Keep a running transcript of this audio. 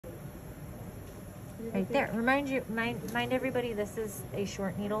Right there. Mind everybody, this is a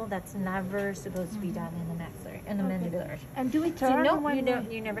short needle that's never supposed to be done in the maxillary, in the mandibular. And do we So turn? no,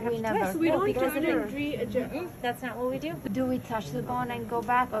 you never have to touch. So we don't because turn of it. that's not what we do. Do we touch the bone and go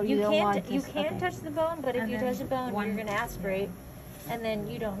back, or You don't want can't. to? You can Okay. touch the bone, but if And you then touch the bone, one- you're gonna aspirate, and then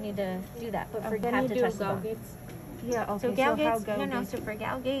you don't need to do that. But for you Then have we to do touch the bone. Gow-Gates. Yeah. Okay. So Gow-Gates, how no. Gow-Gates? So for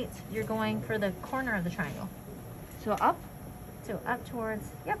Gow-Gates, you're going for the corner of the triangle. So up. So up towards.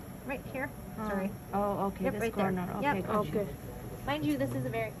 Yep, right here. Sorry. Oh, okay. Yep, this right corner. there. Okay. Yep. Gotcha. Okay. Mind you, this is a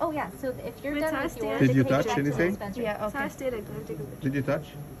very. Oh yeah. So if you're Wait, done so I with stand- yours, Did it you takes touch back to the anything? dispensary. Yeah. So I Okay. stayed like that. Did you touch?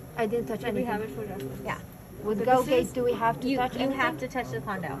 I didn't touch Like we have anything. it for reference. Yeah. With So Gow-Gates, this is- do we have to You touch anything? have to touch the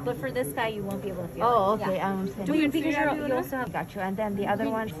condyle, but for this guy, you won't be able to feel Oh, it. okay. Yeah. I'm saying. Do Because inferior you alveolar? also have Got you. And then the other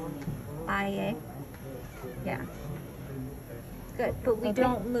ones. IA. Yeah. Good, but we Okay.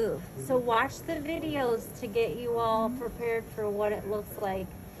 don't move. So watch the videos to get you all prepared for what it looks like,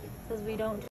 because we don't